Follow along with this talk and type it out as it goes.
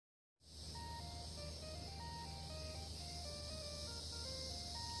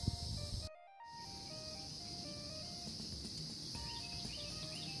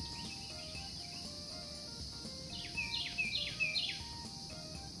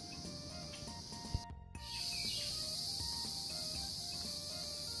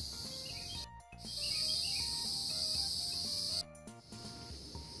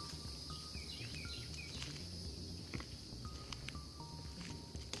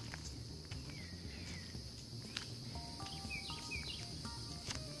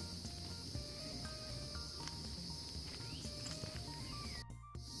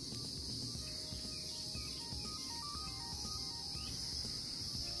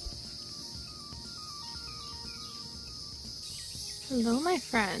Hello, my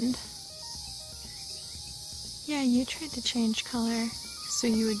friend. Yeah, you tried to change color so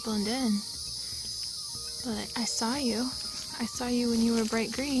you would blend in. But I saw you. I saw you when you were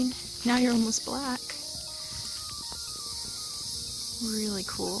bright green. Now you're almost black. Really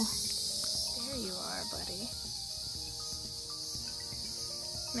cool. There you are, buddy.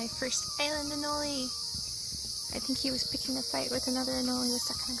 My first island anole. I think he was picking a fight with another anole a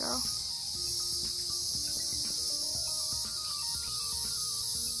second ago.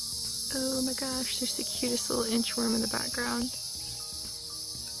 Oh my gosh, there's the cutest little inchworm in the background.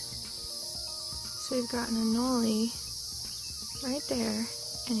 So we've got an anole right there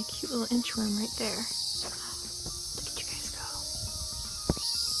and a cute little inchworm right there. Look at you guys go.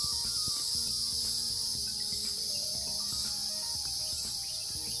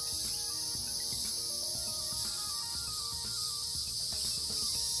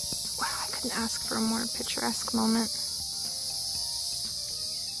 Wow, I couldn't ask for a more picturesque moment.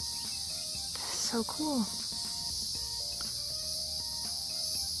 So cool.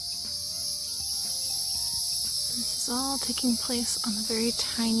 This is all taking place on the very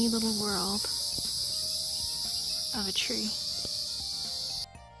tiny little world of a tree.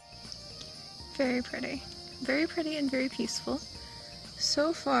 Very pretty. Very pretty and very peaceful.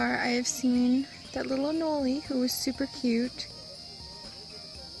 So far I have seen that little anole who was super cute,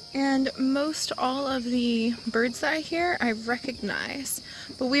 and most all of the birds that I hear I recognize.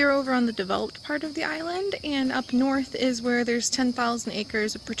 But we are over on the developed part of the island, and up north is where there's 10,000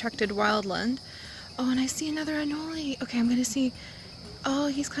 acres of protected wildland. Oh, and I see another anole. Okay, I'm gonna see. Oh,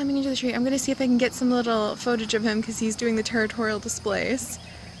 he's climbing into the tree. I'm gonna see if I can get some little footage of him because he's doing the territorial displays.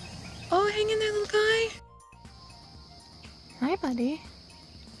 Oh, hang in there, little guy. Hi, buddy.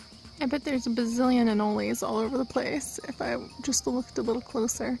 I bet there's a bazillion anoles all over the place if I just looked a little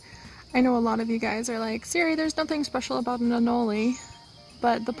closer. I know a lot of you guys are like, Siri, there's nothing special about an anole.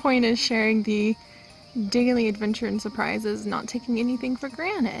 But the point is sharing the daily adventure and surprises, not taking anything for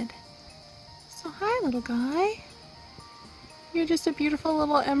granted. So hi, little guy. You're just a beautiful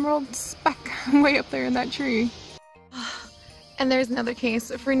little emerald speck way up there in that tree. And there's another case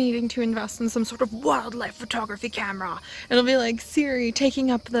for needing to invest in some sort of wildlife photography camera. It'll be like Siri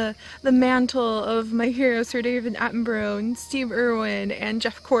taking up the mantle of my heroes, Sir David Attenborough and Steve Irwin and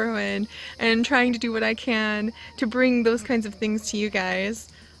Jeff Corwin, and trying to do what I can to bring those kinds of things to you guys.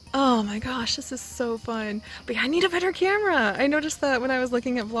 Oh my gosh, this is so fun. But yeah, I need a better camera. I noticed that when I was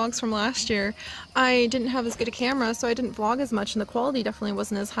looking at vlogs from last year, I didn't have as good a camera, so I didn't vlog as much, and the quality definitely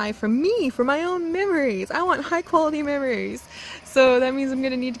wasn't as high for me, for my own memories. I want high quality memories. So that means I'm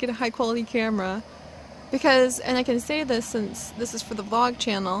gonna need to get a high quality camera. Because, and I can say this since this is for the vlog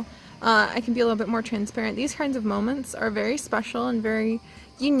channel, I can be a little bit more transparent. These kinds of moments are very special and very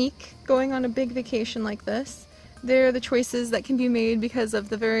unique going on a big vacation like this. They're the choices that can be made because of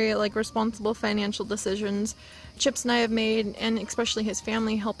the very responsible financial decisions Chips and I have made, and especially his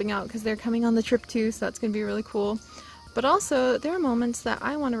family helping out because they're coming on the trip too, so that's going to be really cool. But also, there are moments that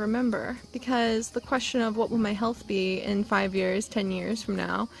I want to remember because the question of what will my health be in 5 years, 10 years from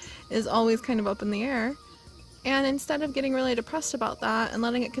now is always kind of up in the air. And instead of getting really depressed about that and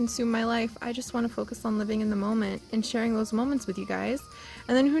letting it consume my life, I just want to focus on living in the moment and sharing those moments with you guys.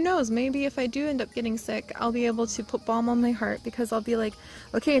 And then who knows, maybe if I do end up getting sick, I'll be able to put balm on my heart because I'll be like,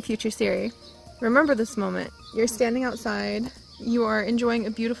 okay, future Siri, remember this moment. You're standing outside, you are enjoying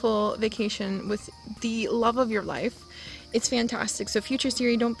a beautiful vacation with the love of your life. It's fantastic. So future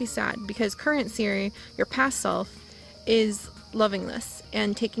Siri, don't be sad because current Siri, your past self, is loving this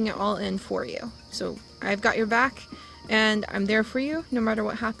and taking it all in for you. So I've got your back and I'm there for you no matter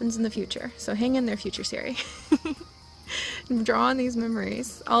what happens in the future. So hang in there, future Siri. Draw on these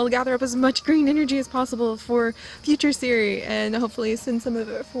memories. I'll gather up as much green energy as possible for future Siri and hopefully send some of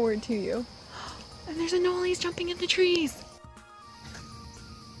it forward to you. And there's anoles jumping in the trees.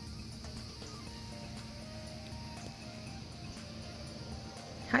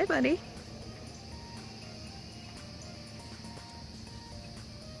 Hi, buddy.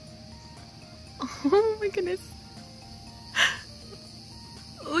 Oh my goodness.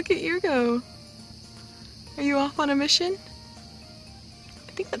 Look at you go. Are you off on a mission?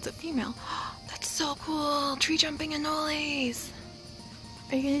 I think that's a female. That's so cool. Tree jumping anoles.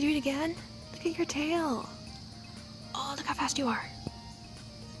 Are you gonna do it again? Look at your tail. Oh, look how fast you are.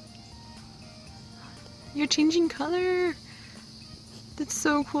 You're changing color. That's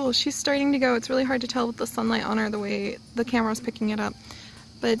so cool. She's starting to go. It's really hard to tell with the sunlight on her the way the camera's picking it up.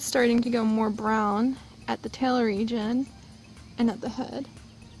 But it's starting to go more brown at the tail region and at the head.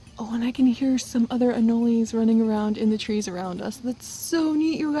 Oh, and I can hear some other anoles running around in the trees around us. That's so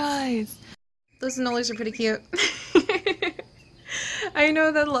neat, you guys. Those anoles are pretty cute. I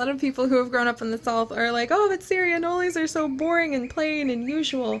know that a lot of people who have grown up in the South are like, oh, but Siri, anoles are so boring and plain and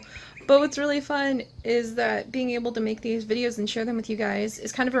usual. But what's really fun is that being able to make these videos and share them with you guys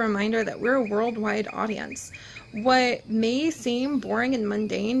is kind of a reminder that we're a worldwide audience. What may seem boring and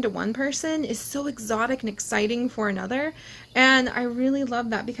mundane to one person is so exotic and exciting for another. And I really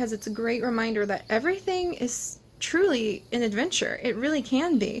love that because it's a great reminder that everything is truly an adventure. It really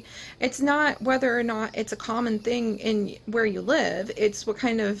can be. It's not whether or not it's a common thing in where you live, it's what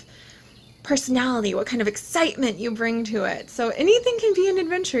kind of personality, what kind of excitement you bring to it. So anything can be an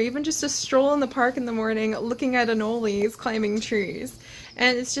adventure, even just a stroll in the park in the morning, looking at anoles, climbing trees.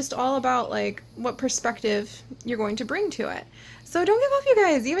 And it's just all about like what perspective you're going to bring to it. So don't give up, you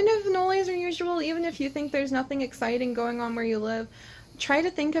guys. Even if anoles are usual, even if you think there's nothing exciting going on where you live, try to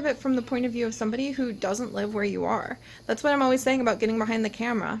think of it from the point of view of somebody who doesn't live where you are. That's what I'm always saying about getting behind the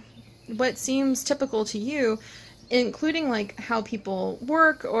camera. What seems typical to you, including like how people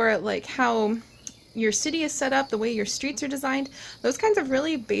work or like how your city is set up, the way your streets are designed, those kinds of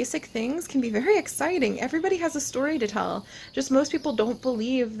really basic things can be very exciting. Everybody has a story to tell. Just most people don't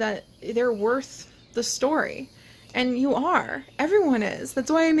believe that they're worth the story. And you are. Everyone is.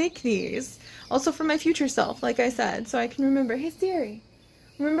 That's why I make these. Also for my future self, like I said, so I can remember, hey Siri,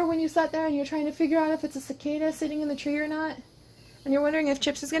 remember when you sat there and you're trying to figure out if it's a cicada sitting in the tree or not? And you're wondering if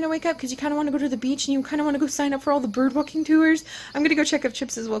Chips is going to wake up because you kind of want to go to the beach and you kind of want to go sign up for all the bird walking tours. I'm going to go check if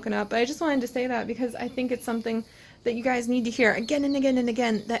Chips is woken up. But I just wanted to say that because I think it's something that you guys need to hear again and again and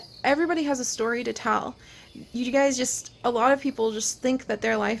again, that everybody has a story to tell. You guys just, a lot of people just think that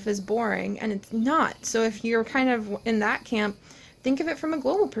their life is boring and it's not. So if you're kind of in that camp, think of it from a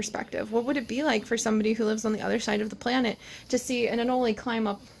global perspective. What would it be like for somebody who lives on the other side of the planet to see an anole climb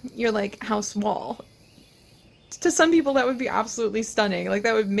up your like house wall? To some people that would be absolutely stunning. Like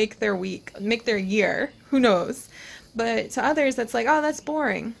that would make their week, make their year. Who knows? But to others that's like, oh, that's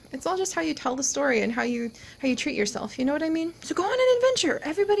boring. It's all just how you tell the story and how you treat yourself. You know what I mean? So go on an adventure.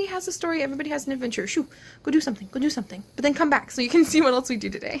 Everybody has a story, everybody has an adventure. Shoo, go do something. Go do something. But then come back so you can see what else we do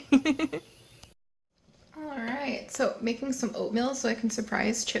today. Alright, so making some oatmeal so I can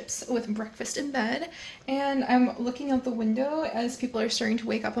surprise Chips with breakfast in bed, and I'm looking out the window as people are starting to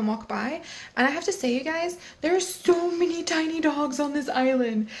wake up and walk by, and I have to say, you guys, there are so many tiny dogs on this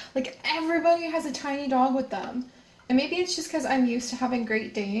island. Like, everybody has a tiny dog with them. And maybe it's just because I'm used to having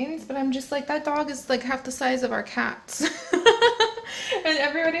Great Danes, but I'm just like, that dog is like half the size of our cats. And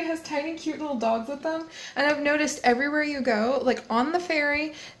everybody has tiny cute little dogs with them. And I've noticed everywhere you go, like on the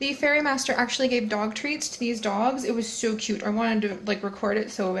ferry, the ferry master actually gave dog treats to these dogs. It was so cute. I wanted to like record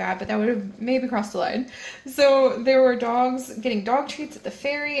it so bad, but that would have maybe crossed the line. So there were dogs getting dog treats at the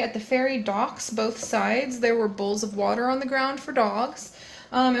ferry docks, both sides. There were bowls of water on the ground for dogs.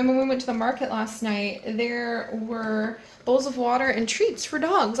 And when we went to the market last night, there were bowls of water and treats for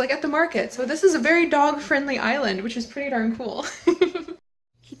dogs, like at the market. So this is a very dog-friendly island, which is pretty darn cool.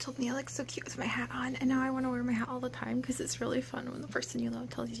 He told me I look so cute with my hat on, and now I want to wear my hat all the time because it's really fun when the person you love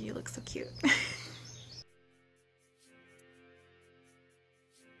tells you you look so cute.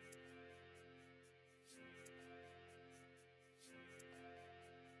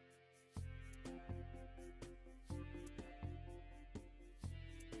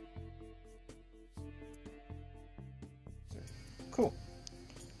 Cool.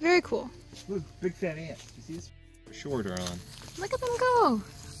 Very cool. Look, big fat ant. You see this? Shorter on. Look at them go.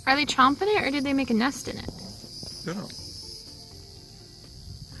 Are they chomping it or did they make a nest in it? Don't know.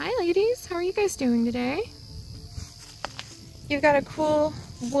 Hi ladies, how are you guys doing today? You've got a cool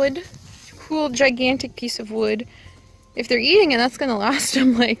gigantic piece of wood. If they're eating it, that's gonna last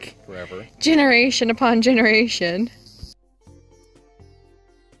them like forever. Generation upon generation.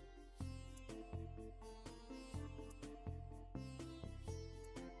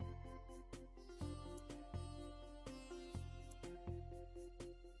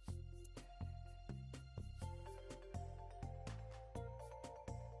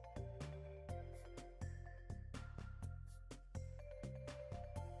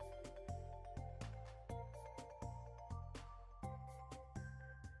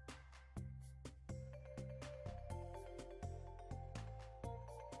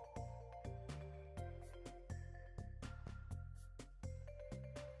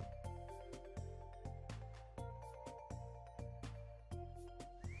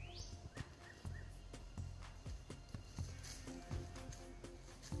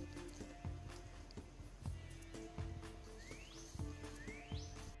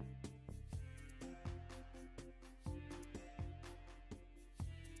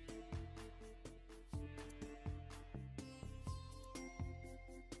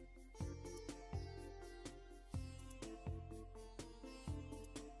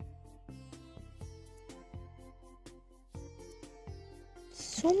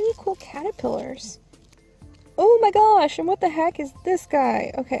 so many cool caterpillars. Oh my gosh, and what the heck is this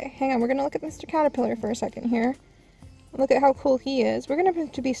guy? Okay, hang on, we're gonna look at Mr. Caterpillar for a second here. Look at how cool he is. We're gonna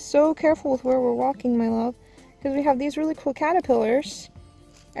have to be so careful with where we're walking, my love, because we have these really cool caterpillars.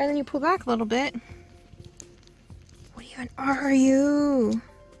 And then you pull back a little bit. What even are you?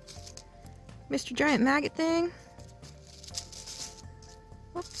 Mr. Giant Maggot thing?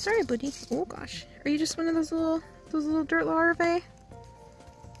 Oh, sorry, buddy. Oh gosh. Are you just one of those little dirt larvae?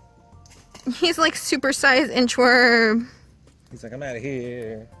 He's like super-sized inchworm. He's like, I'm out of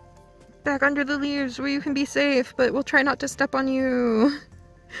here. Back under the leaves where you can be safe, but we'll try not to step on you.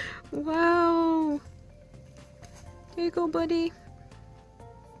 Wow. There you go, buddy.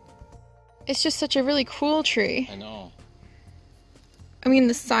 It's just such a really cool tree. I know. I mean,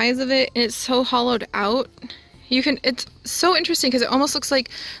 the size of it, and it's so hollowed out. It's so interesting because it almost looks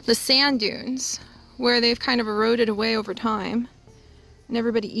like the sand dunes where they've kind of eroded away over time and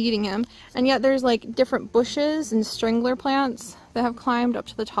everybody eating them. And yet there's like different bushes and strangler plants that have climbed up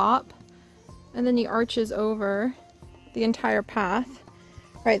to the top. And then he arches over the entire path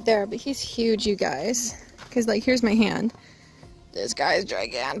right there. But he's huge, you guys. Because like, here's my hand. This guy's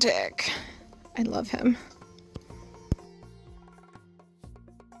gigantic. I love him.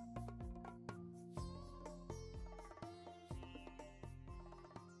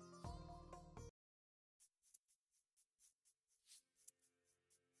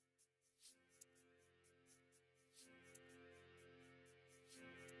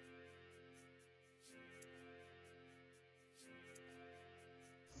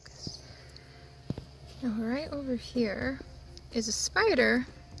 Now right over here is a spider.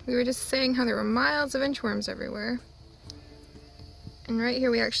 We were just saying how there were miles of inchworms everywhere. And right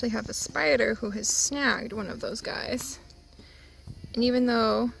here we actually have a spider who has snagged one of those guys. And even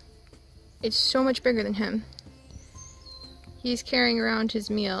though it's so much bigger than him, he's carrying around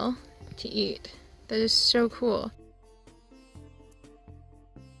his meal to eat. That is so cool.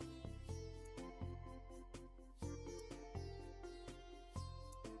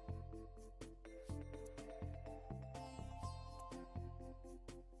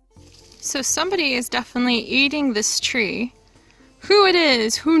 So somebody is definitely eating this tree. Who it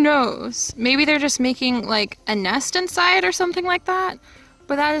is, who knows? Maybe they're just making like a nest inside or something like that.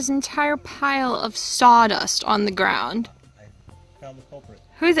 But that is an entire pile of sawdust on the ground. I found the culprit.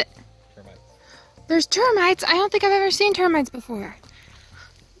 Who is it? Termites. There's termites? I don't think I've ever seen termites before.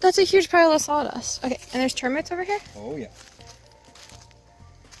 That's a huge pile of sawdust. Okay, and there's termites over here? Oh yeah.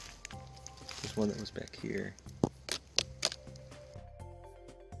 There's one that was back here.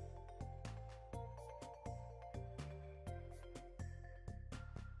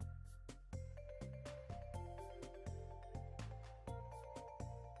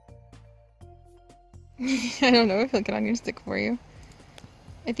 I don't know if he'll get on your stick for you.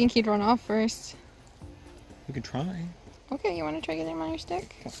 I think he'd run off first. You could try. Okay, you want to try getting him on your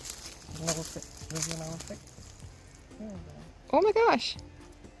stick? Okay. Another stick. Maybe another stick. There we go. Oh my gosh.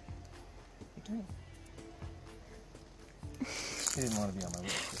 Okay. He didn't want to be on my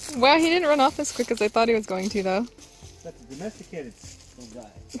list. Wow, he didn't run off as quick as I thought he was going to, though. That's a domesticated guy.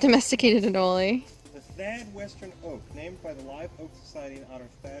 Domesticated anole. The Thad Western Oak, named by the Live Oak Society in honor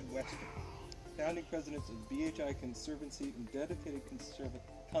of Thad Western, founding presidents of BHI Conservancy and dedicated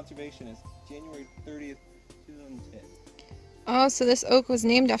conservationist, January 30th, 2010. Oh, so this oak was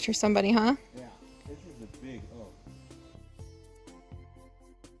named after somebody, huh? Yeah, this is a big oak.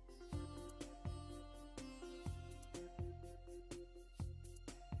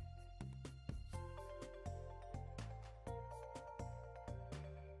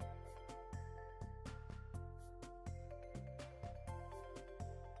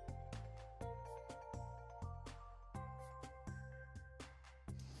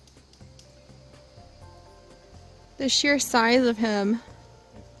 The sheer size of him.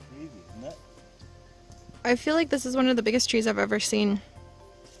 It's crazy, isn't it? I feel like this is one of the biggest trees I've ever seen.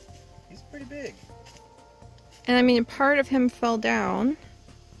 He's pretty big. And I mean, part of him fell down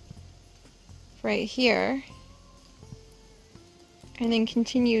right here and then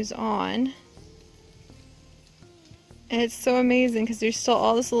continues on. And it's so amazing because there's still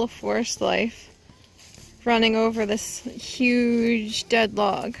all this little forest life running over this huge dead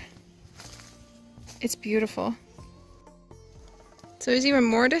log. It's beautiful. So there's even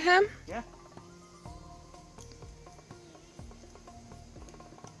more to him? Yeah.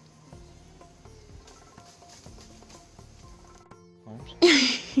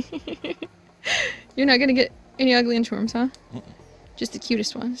 You're not gonna get any ugly inchworms, huh? Just the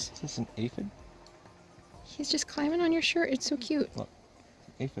cutest ones. Is this an aphid? He's just climbing on your shirt. It's so cute. Look,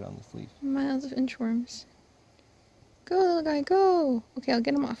 aphid on this leaf. Miles of inchworms. Go, little guy, go. Okay, I'll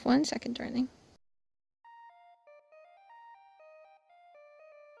get him off. 1 second, darling.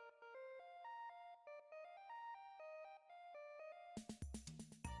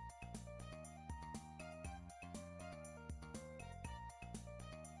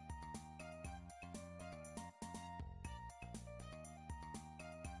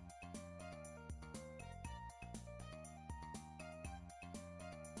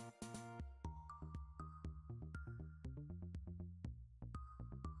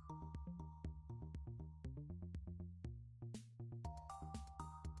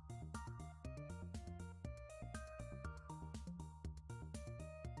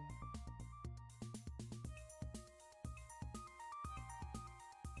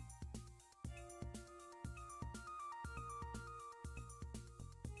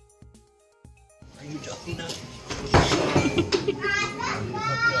 Are you joking now?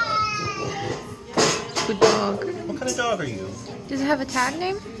 Good dog. What kind of dog are you? Does it have a tag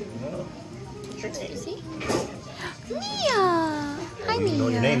name? No. What's your name? See? Mia! Hi, Mia. You know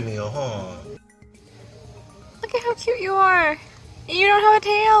your name, Mia, huh? Look at how cute you are. And you don't have a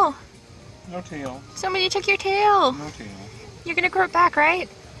tail. No tail. Somebody took your tail. No tail. You're gonna grow it back, right?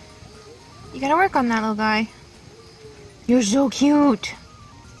 You gotta work on that, little guy. You're so cute.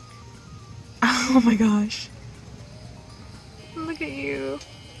 Oh my gosh. Look at you.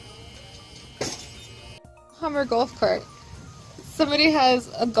 Hummer golf cart. Somebody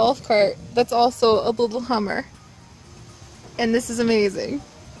has a golf cart that's also a little Hummer. And this is amazing.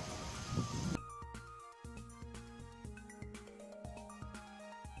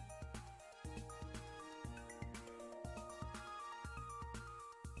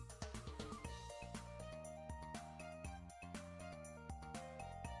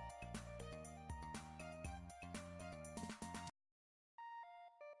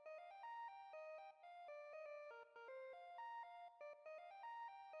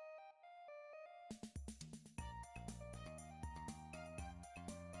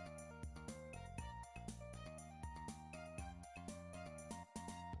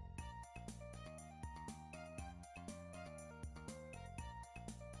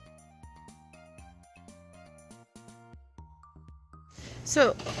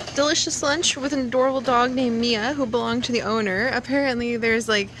 So, delicious lunch with an adorable dog named Mia who belonged to the owner. Apparently there's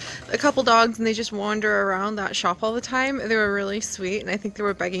like a couple dogs and they just wander around that shop all the time. They were really sweet and I think they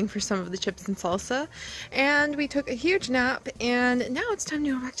were begging for some of the chips and salsa. And we took a huge nap and now it's time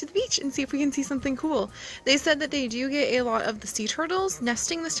to go back to the beach and see if we can see something cool. They said that they do get a lot of the sea turtles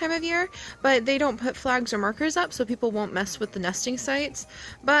nesting this time of year, but they don't put flags or markers up so people won't mess with the nesting sites.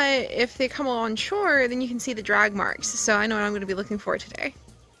 But if they come on shore, then you can see the drag marks. So I know what I'm going to be looking for today.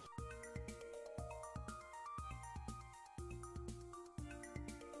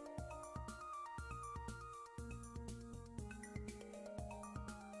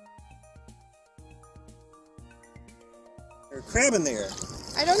 There's a crab in there.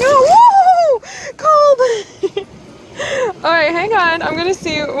 I don't know. Woo! Cold! Alright, hang on. I'm gonna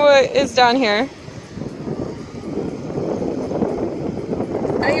see what is down here.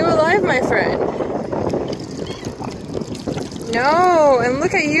 Are you alive, my friend? No, and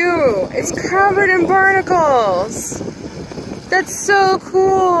look at you. It's covered in barnacles. That's so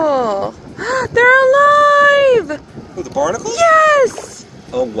cool. They're alive! Oh, the barnacles? Yes!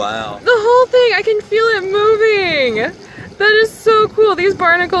 Oh, wow. The whole thing, I can feel it moving. That is so cool. These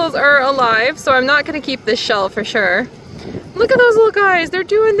barnacles are alive, so I'm not gonna keep this shell for sure. Look at those little guys. They're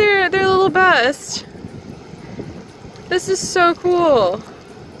doing their little best. This is so cool.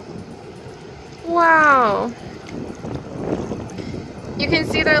 Wow. You can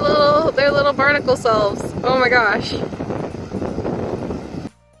see their little barnacle selves. Oh my gosh.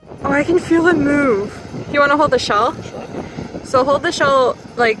 Oh, I can feel it move. You want to hold the shell? Sure. So hold the shell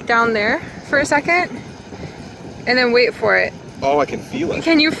like down there for a second and then wait for it. Oh, I can feel it.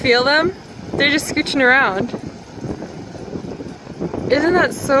 Can you feel them? They're just scooching around. Isn't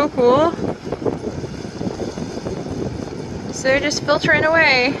that so cool? So they're just filtering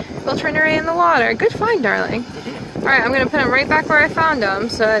away in the water. Good find, darling. Alright, I'm gonna put them right back where I found them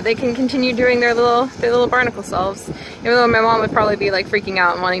so that they can continue doing their little barnacle selves. Even though my mom would probably be like freaking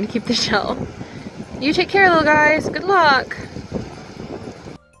out and wanting to keep the shell. You take care, little guys. Good luck.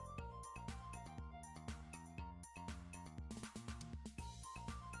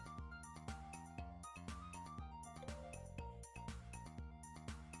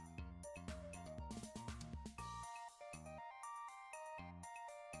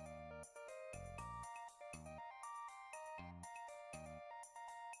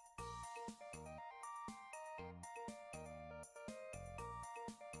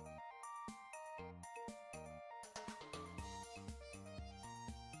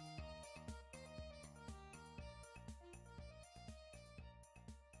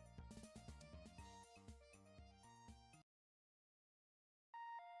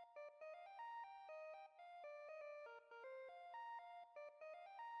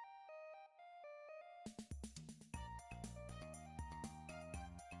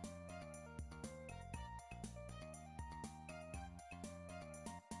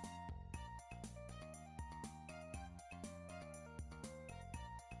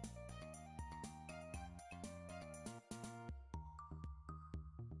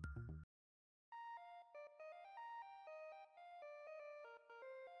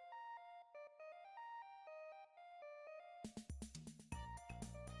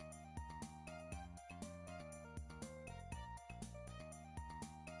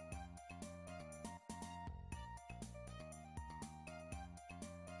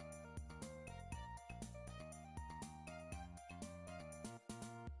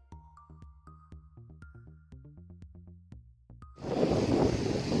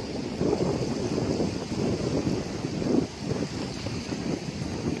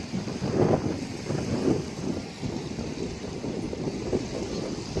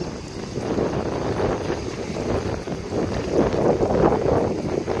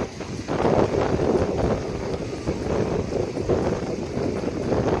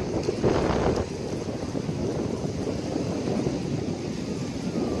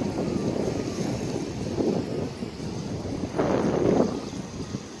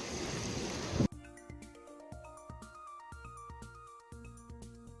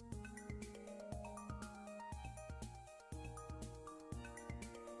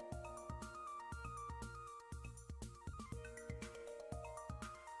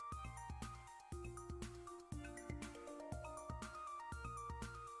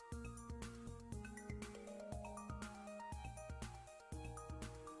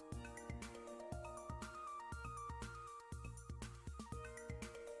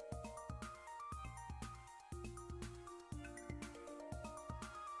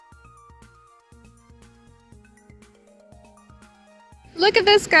 Look at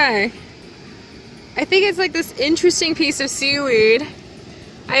this guy. I think it's like this interesting piece of seaweed.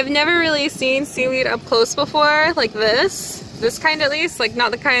 I've never really seen seaweed up close before, like this. This kind at least, like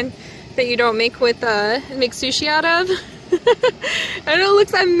not the kind that you don't make with make sushi out of. And it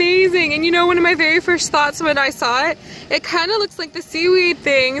looks amazing. And you know, one of my very first thoughts when I saw it, it kind of looks like the seaweed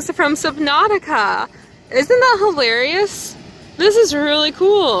things from Subnautica. Isn't that hilarious? This is really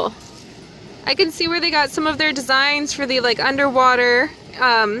cool. I can see where they got some of their designs for the like underwater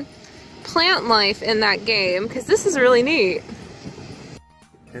plant life in that game, because this is really neat.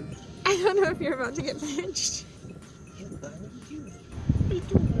 I don't know if you're about to get pinched.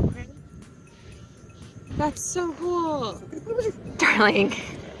 That's so cool. Darling.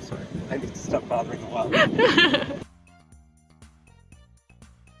 Sorry, I need to stop bothering the wild.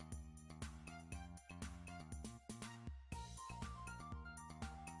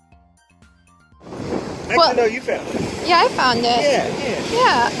 Actually, no, you found it. Yeah, I found it. Yeah.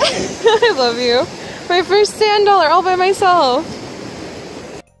 Yeah. I love you. My first $10 all by myself.